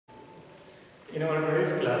In our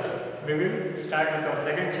today's class, we will start with our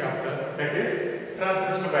second chapter, that is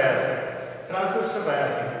transistor biasing. Transistor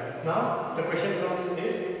biasing. Now, the question comes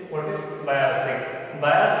is, what is biasing?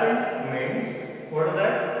 Biasing means, what is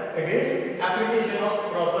that? It is application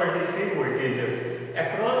of proper DC voltages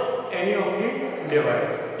across any of the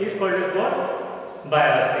device. Is called as what?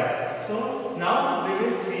 Biasing. So, now we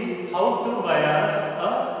will see how to bias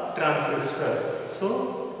a transistor.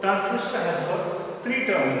 So, transistor has got three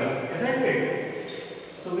terminals, isn't it?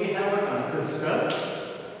 So we have a transistor.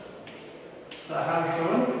 So I have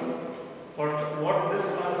shown what this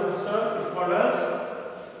transistor is called as.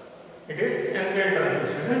 It is NPN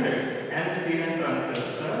transistor, isn't it? NPN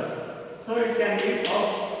transistor. So it can be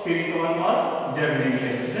of silicon or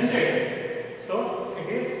germanium, isn't it? So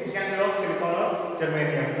it can be of silicon or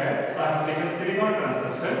germanium type. So I have taken silicon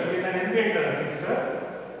transistor. It is an NPN transistor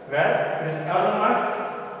where this arrow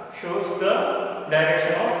mark shows the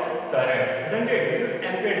direction of current, isn't it? This is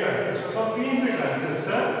NPN transistor. For PNP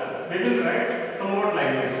transistor, we will write somewhat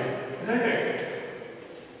like this, isn't it?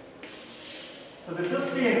 So this is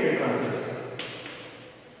PNP transistor.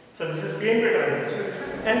 So this is PNP transistor. This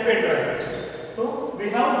is NPN transistor. So we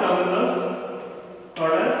have terminals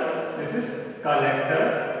called as, this is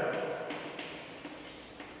collector,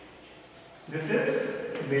 this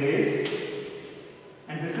is base,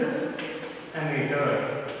 and this is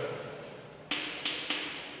emitter.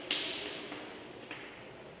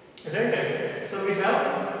 Isn't it? So we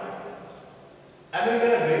have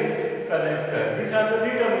emitter, base, collector. These are the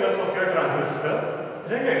three terminals of your transistor,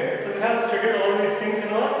 isn't it? So we have studied all these things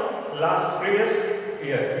in our previous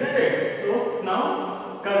year, isn't it? So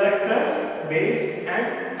now collector, base,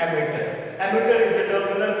 and emitter. Emitter is the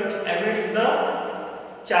terminal which emits the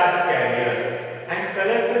charge carriers, and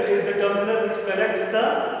collector is the terminal which collects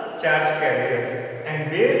the charge carriers,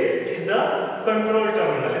 and base is the control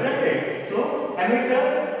terminal, isn't it? So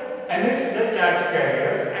emitter emits the charge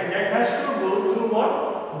carriers, and that has to go through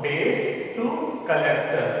what? Base to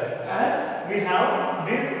collector, as we have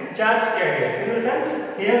these charge carriers. In the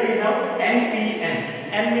sense, here we have NPN.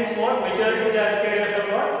 N means what? Majority charge carriers are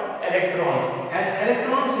what? Electrons. As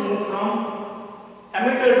electrons move from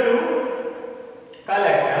emitter to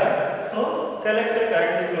collector, so collector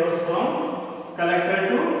current flows from collector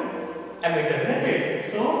to emitter, isn't it?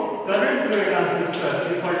 So current through a transistor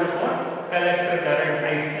is called as what? Collector current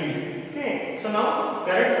IC. Okay, so now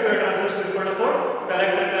current through a transistor is called as what?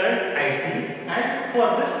 Collector current IC. And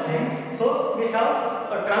for this thing, so we have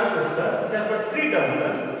a transistor which has got three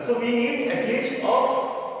terminals. So we need at least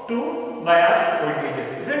of two bias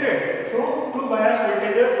voltages, isn't it? So two bias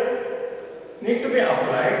voltages need to be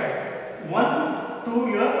applied. One to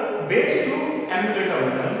your base to emitter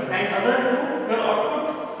terminals, and other to your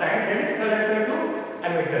output side, that is collector to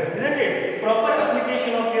emitter, isn't it? Proper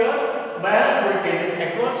application of your bias voltages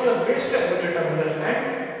across your base to emitter terminal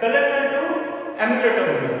and collector to emitter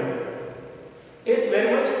terminal is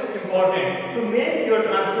very much important to make your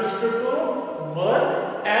transistor to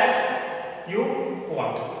work as you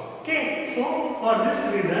want. Okay, so for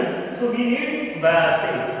this reason, so we need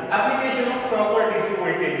biasing. Application of proper DC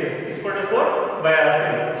voltages is called as what?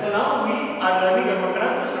 Biasing. So now we are learning about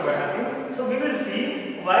transistor biasing. So we will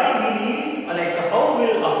see why we need, how we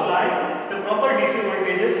will apply the proper DC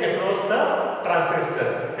voltages across the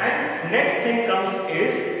transistor. And next thing comes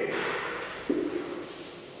is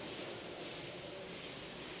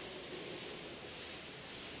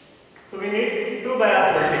so we need two bias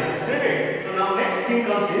voltages, isn't it? So now next thing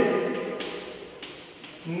comes is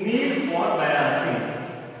need for biasing.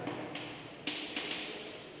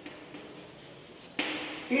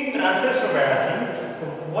 In transistor biasing,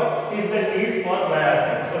 what is the need for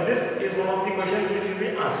biasing? So this is one of the questions which will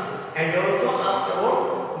be asked, and also asked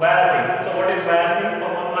about biasing. So what is biasing?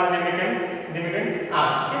 For 1 mark they can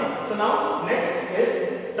ask. Okay. So now next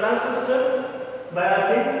is transistor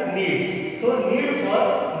biasing needs. So need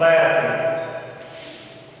for biasing.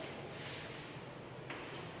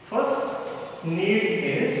 First need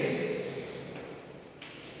is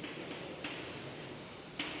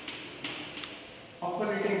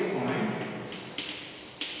operating point.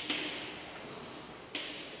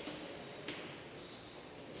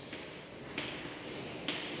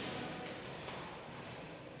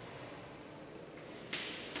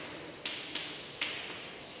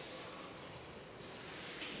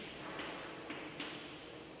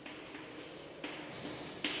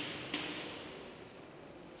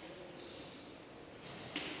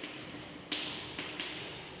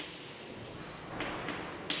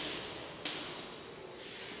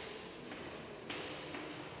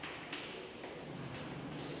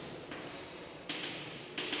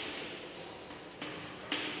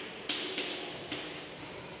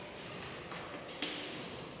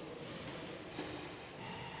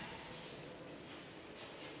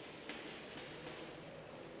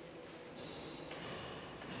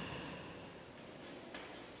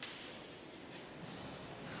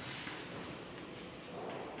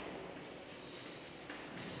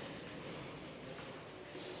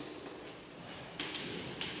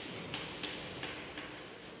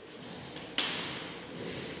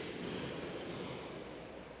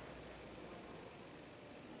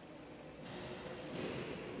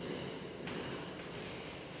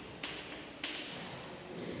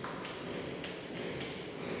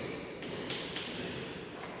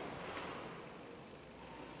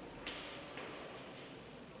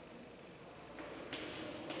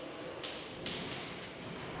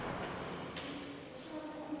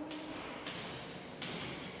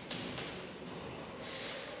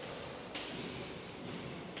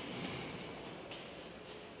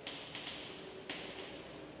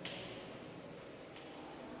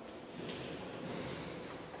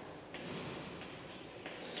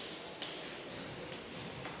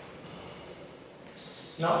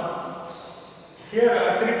 Now, here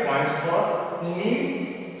are 3 points for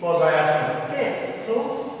need for biasing. Okay, so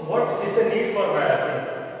what is the need for biasing?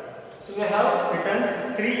 So we have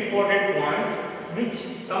written 3 important points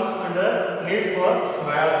which comes under need for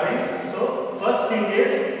biasing. So first thing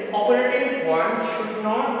is operating point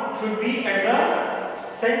should be at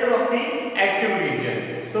the center of the active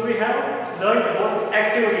region. So we have learned about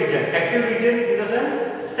active region. Active region in the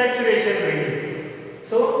sense saturation region.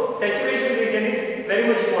 So saturation region is very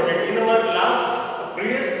much important. In our last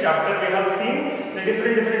previous chapter we have seen the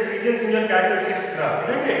different regions in your characteristics graph,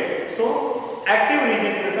 isn't it? So active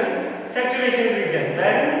region in the sense saturation region,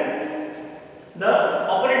 wherein the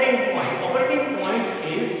operating point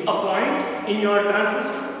is a point in your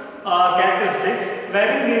transistor characteristics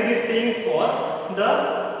wherein we will be seeing for the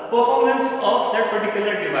performance of that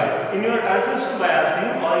particular device. In your transistor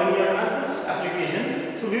biasing or in your transistor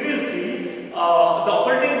application, so we will see the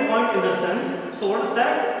operating point in the sense, so what is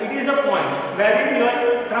that? It is the point wherein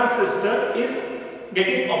your transistor is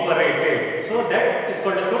getting operated. So that is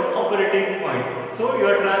called as what? Operating point. So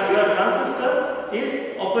your transistor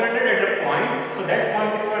is operated at a point. So that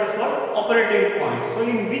point is called as what? Operating point. So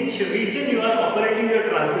in which region you are operating your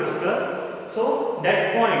transistor? So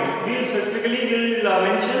that point we will specifically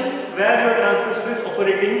mention where your transistor is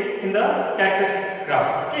operating in the characteristic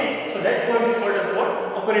graph. Okay. So that point is called as what?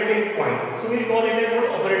 Operating point. So we will call it as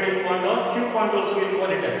what? Operating point, or Q point also we will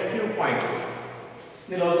call it as Q point.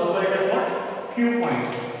 We will also call it as what? Q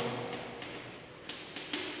point.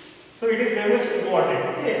 So it is very much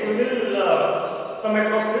important. Okay, so we will come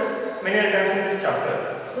across this many times in this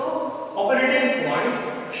chapter. So operating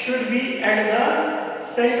point should be at the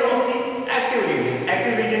center of the active region.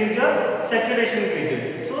 Active region is a saturation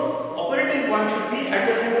region. So operating point should be at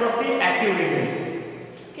the center of the active region.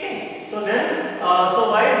 Okay. So then, so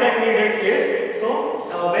why is that needed? Is so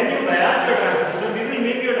when you bias your transistor, we will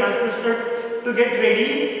make your transistor to get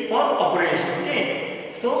ready for operation.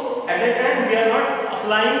 Okay. So at that time we are not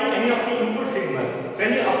applying any of the input signals.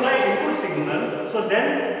 When you apply input signal, so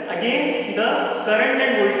then again the current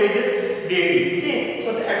and voltages vary. Okay.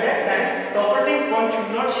 So at that time the operating point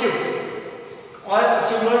should not shift, or it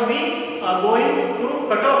should not be going to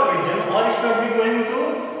cutoff region, or it should not be going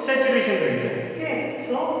to saturation region. Okay.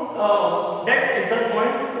 So that is the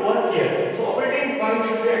point over here. So operating point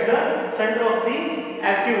should be at the center of the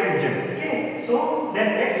active region. Okay. So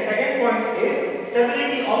then next second point is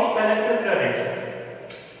stability of collector current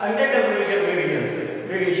under temperature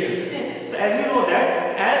variations. Okay. So as we know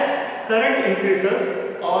that as current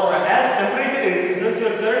increases or as temperature increases,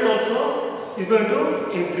 your current also is going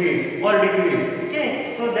to increase or decrease.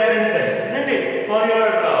 Okay. So there and there, isn't it? For your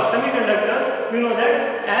semiconductors, we know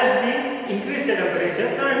that as we increase the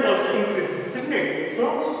temperature, current also increases, isn't it? So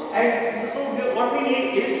what we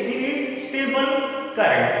need is stable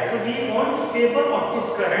current. So we want stable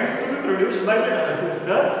output current to be produced by the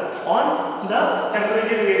transistor on the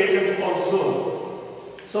temperature variations also.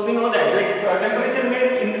 So we know that like temperature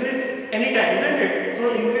may increase anytime, isn't it?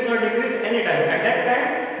 So increase or decrease anytime. At that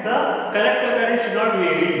time the collector current should not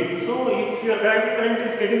vary. So if your current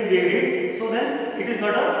is getting varied, so then it is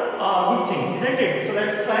not a good thing, isn't it? So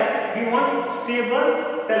that's why we want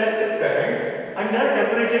stable collector current under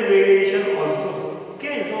temperature variation also.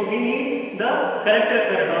 Okay, so we need the collector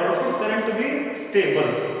current or output current to be stable.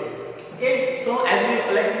 Okay, so as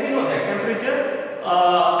we know that temperature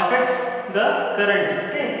affects the current.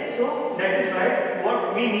 Okay, so that is why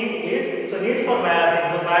what we need is need for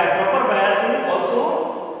biasing. So proper biasing also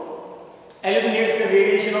eliminates the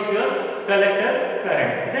variation of your collector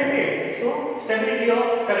current, isn't it? So stability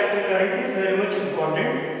of collector current is very much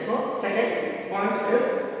important. So second point is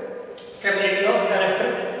stability of collector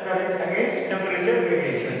current against temperature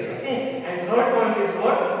variations. Okay, and third point is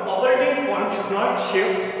what? Operating point should not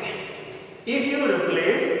shift if you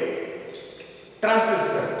replace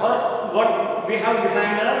transistor, or what we have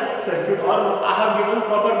designed a circuit, or I have given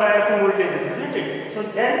proper biasing voltages, isn't it? So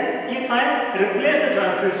then if I replace the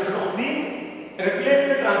transistor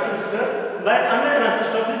by another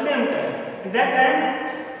transistor of the same time, at that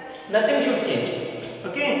time nothing should change.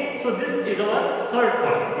 Okay, so this is our third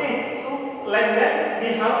point. Okay, so like that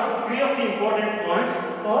we have 3 of the important points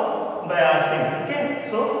for biasing. Okay,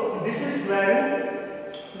 so this is where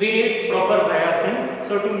we need proper biasing,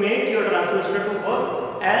 so to make your transistor to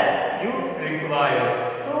work as you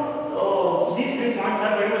require. So these 3 points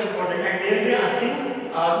are very much important, and they will be asking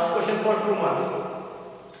this question for 2 months.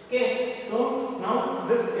 Okay, so now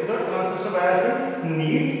this is our transistor biasing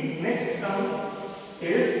need. Next term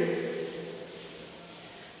is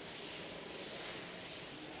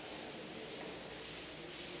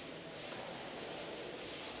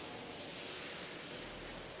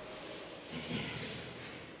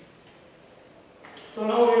So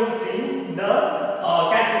now we will see the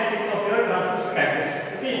characteristics of your transistor characteristics.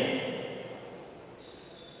 Okay.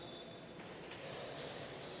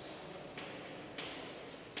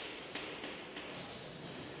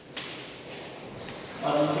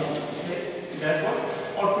 That was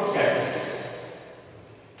output characteristics.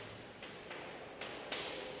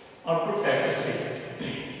 Output characteristics.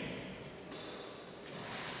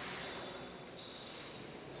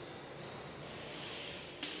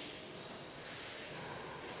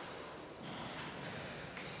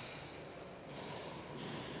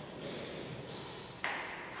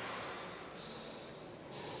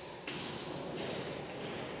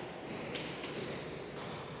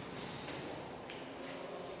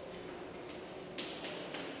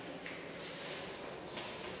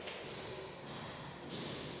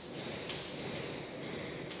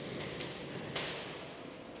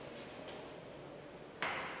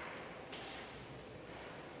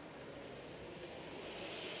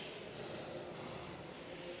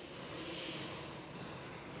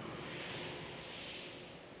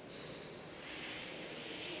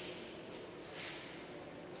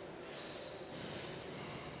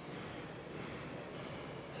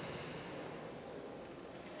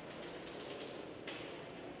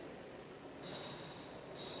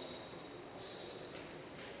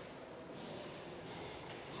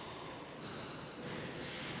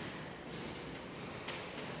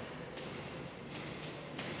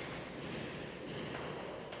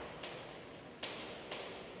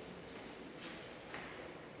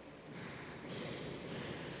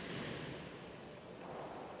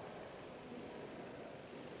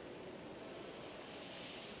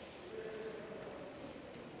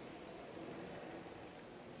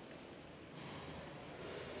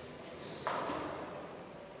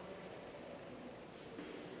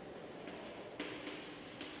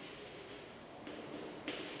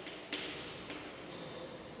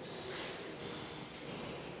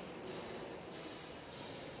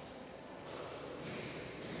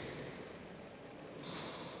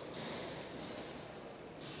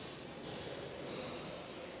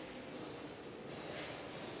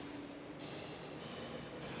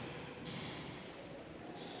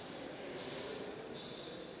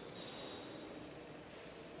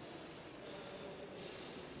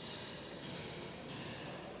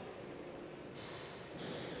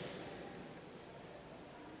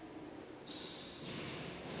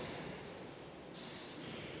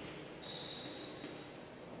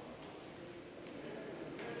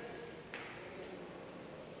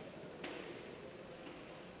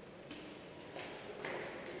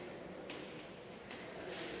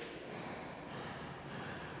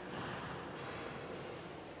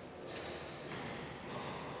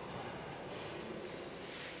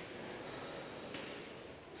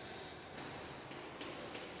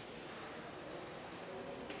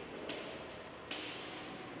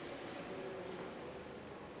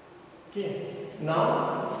 Okay,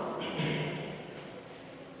 now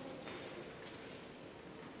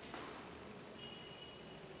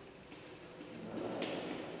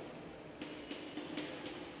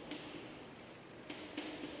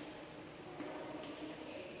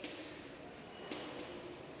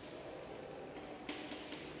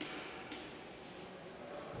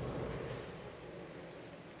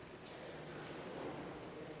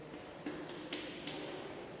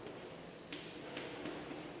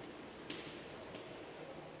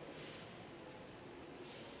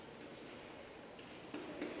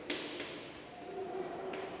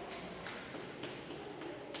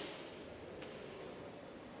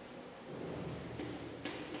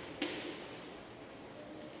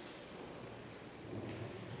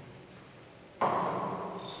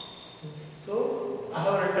I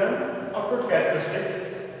have written output characteristics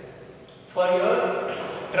for your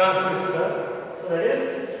transistor. So that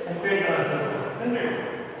is NPN transistor, isn't it?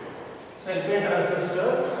 So NPN transistor,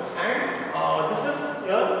 and this is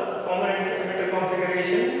your common emitter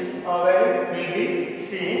configuration where we will be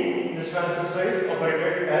seeing this transistor is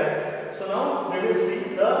operated as. So now we will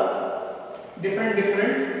see the different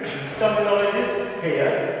terminologies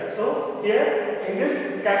here. So here in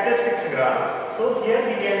this characteristics graph, so here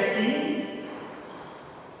we can see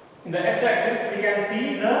in the x-axis we can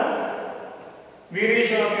see the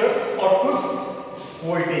variation of your output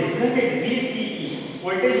voltage, isn't it? VCE,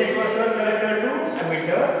 voltage equation connected to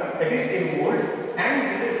emitter, that is in volts,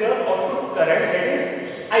 and this is your output current, that is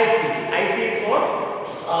IC. IC is what?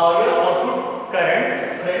 Your output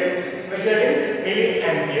current, so that is measured in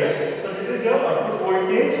milliamperes. So this is your output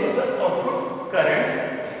voltage versus output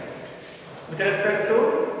current with respect to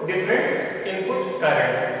different input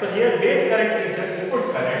currents. So here base current is your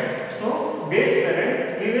input current. So base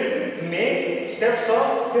current we will make steps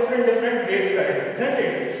of different base currents, isn't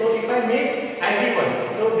it? So if I make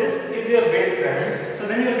IB1, so this is your base current. So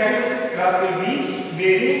then your characteristics graph will be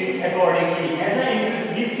varying accordingly. As I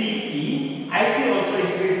increase VCE, IC also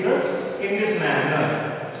increases in this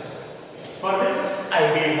manner. For this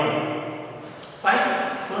IB1.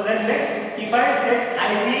 Fine. So then next, if I set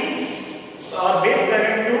IB base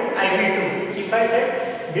current to IB2, if I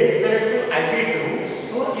set base current to IB2,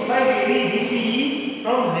 so if I vary VCE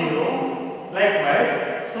from 0,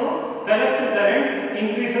 likewise, so collector current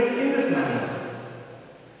increases in this manner.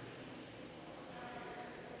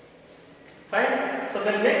 Fine. So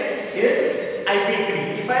the next is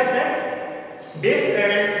IP3. If I set base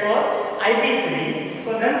current for IP3,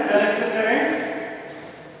 so then collector current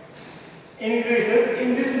increases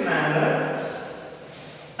in this manner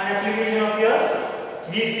on application of your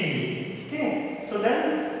VCE. Okay. So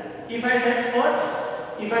then if I set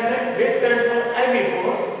base current for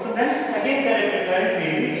IB4, so then again collector current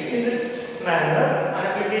varies in this manner on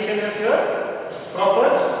application of your proper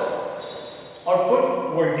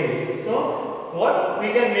output voltage. So what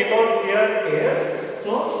we can make out here is,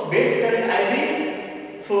 so base current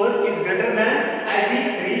IB4 is greater than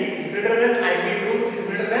IB3, is greater than IB2, is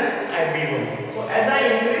greater than IB1. So as I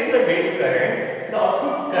increase the base current, the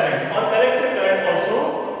output current or collector current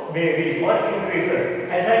also varies or increases.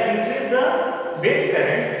 As I increase the base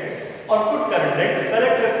current, output current, that is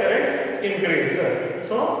collector current, increases.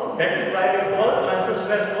 So that is why we call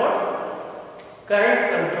transistor as what?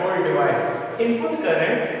 Current control device. Input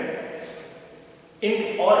current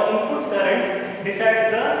input current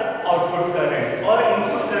decides the output current, or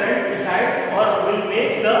input current decides or will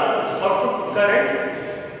make the output current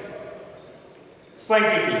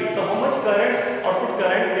quantity. So how much current, output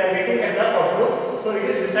current we are getting at the output, so it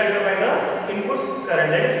is decided by the input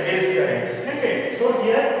current, that is base current, isn't it? So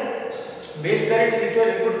here base current is your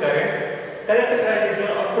input current, collector current is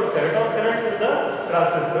your output current or current through the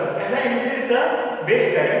transistor. As I increase the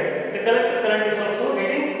base current, the collector current is also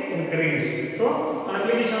getting increased. So on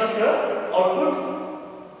application of your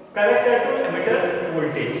output collector to emitter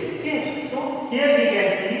voltage. Okay. So here we can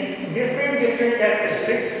see different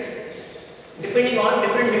characteristics depending on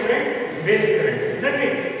different base currents, isn't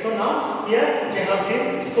it? So now here we have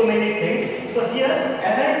seen so many things. So here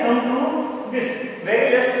as I come to this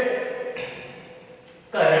very less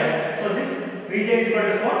current, so this region is what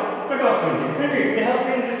is called cutoff region, isn't it? We have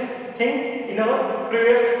seen this thing in our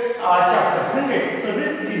previous chapter, isn't it? So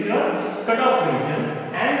this is your cutoff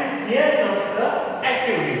region, and here comes the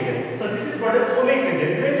active region. So this is what is ohmic region,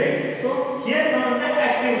 isn't it? So here comes the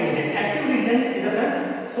active region. Active region in the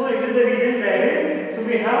sense, so it is the region wherein, so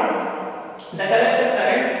we have the collector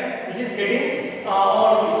current which is getting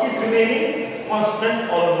or which is remaining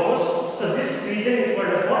constant almost. So this region is what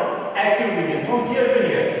is called active region from here to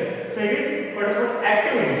here. So it is what is called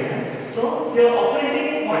active region. So your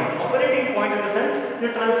operating point in the sense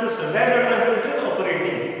your transistor, where your transistor is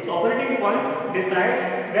operating. So operating point decides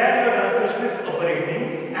where your transistor is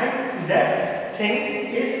operating, and that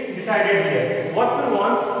thing is decided here. What we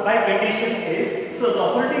want by condition is, so the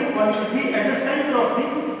operating point should be at the center of the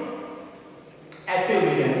active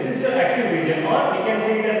region. This is your active region, or we can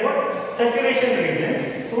say it as what? Saturation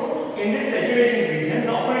region. So in this saturation region,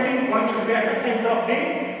 the operating point should be at the center of the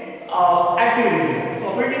active region. So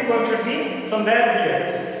operating point should be somewhere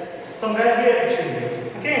here. Somewhere here it should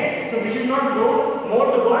be. Okay. So we should not go more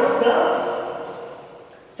towards the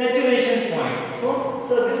saturation point. So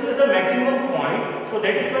this is the maximum point. So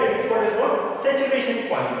that is why it is what is called saturation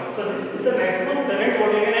point. So this is the maximum current what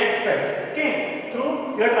you can expect. Okay.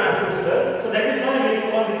 Through your transistor. So that is why we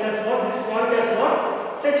call this as what? This point as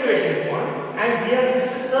what? Saturation point. And here this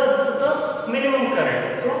is the minimum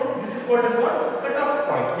current. So this is what is what? Cutoff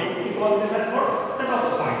point. We call this as what?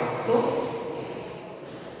 Cutoff point. So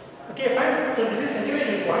okay, fine. So this is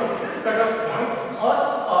saturation point. This is cutoff point, or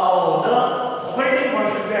the operating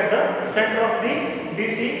point should be at the center of the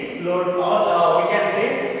DC load, or we can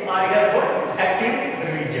say it has what? Active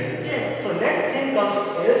region. Okay. So next thing comes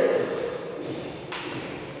is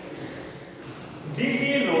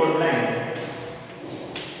DC load line.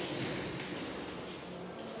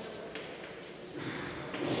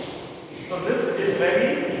 So this is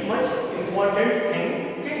very much important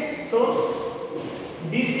thing. Okay. So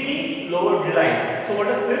DC load line. So what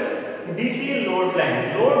is this? DC load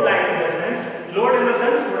line. Load line in the sense, what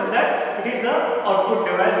is that? It is the output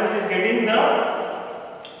device which is getting the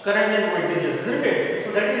current and voltages, isn't it?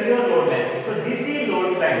 So that is your load line. So DC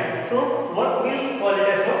load line. So what we call it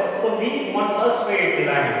as what? So we want a straight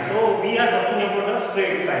line. So we are talking about a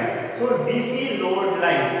straight line. So DC load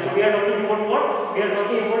line. So we are talking about what? We are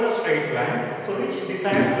talking about a straight line. So which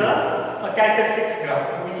decides the characteristics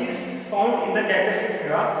graph, which is found in the characteristics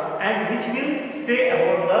graph and which will say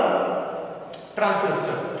about the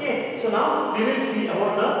transistor. Okay, so now we will see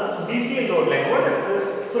about the DC load line. What is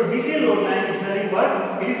this? So DC load line is nothing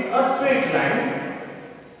but it is a straight line.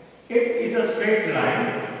 It is a straight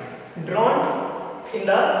line drawn in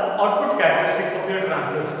the output characteristics of your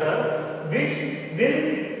transistor, which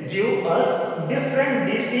will give us different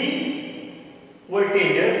DC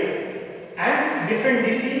voltages and different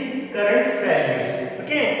DC currents values.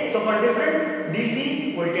 Okay, so for different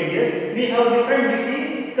DC voltages, we have different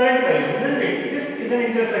DC current values, isn't it? This is an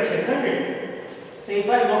intersection, isn't it? So if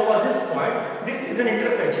I go for this point, this is an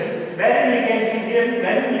intersection wherein we can see here,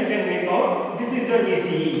 wherein we can make out this is your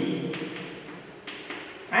DCE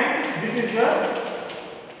and this is your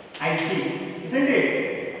IC, isn't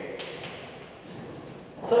it?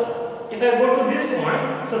 So if I go to this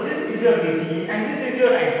point, so this is your DCE and this is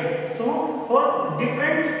your IC. So for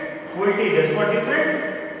different voltages, for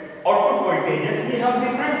different output voltages, we have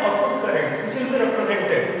different output currents which will be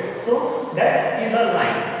represented. So that is a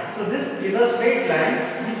line. So this is a straight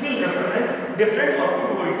line which will represent different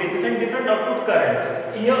output voltages and different output currents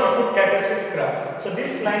in your output characteristics graph. So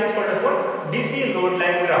this line is called as what? DC load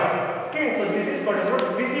line graph. Okay, so this is called as what?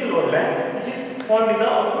 DC load line, which is found in the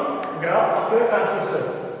output graph of your transistor.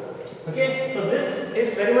 Okay, so this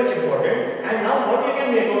is very much important. And now what you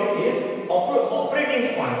can make out is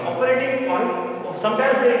operating point. Operating point,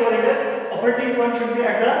 sometimes they call it as operating point should be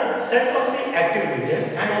at the center of the active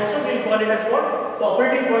region, and also we will call it as what? The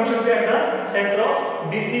operating point should be at the center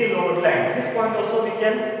of DC load line. This point also we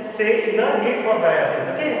can say in the need for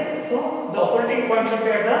biasing. Okay, so the operating point should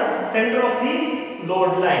be at the center of the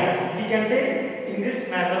load line. We can say in this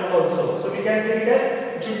manner also. So we can say it as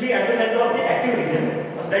it should be at the center of the active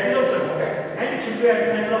region. So that is also correct, and it should be at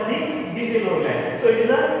the center of the DC load line. So it is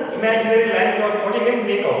an imaginary line what you can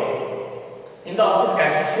make out in the output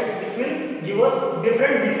characteristics, which will give us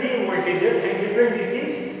different DC voltages and different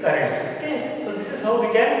DC currents. Okay, so this is how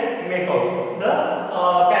we can make out the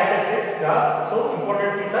characteristics graph. So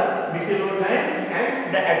important things are DC load line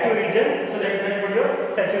and the active region. So that is then for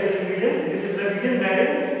your saturation region. This is the region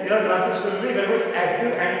wherein your transistor will be very much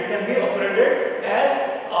active and it can be operated as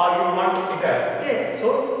you want it as. Okay,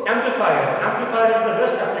 so amplifier is the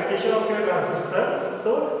best application of your transistor.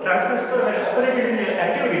 So transistor when operated in the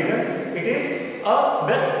active region, it is a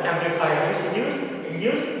best amplifier. It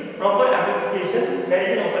gives proper amplification when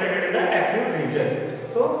it is operated in the active region.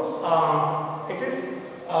 So it is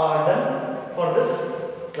done for this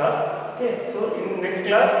class. Okay, so in next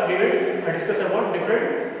class we will discuss about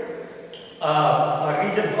different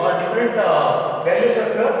regions or different values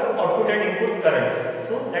of your output and input currents.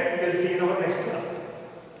 So that we will see in our next class.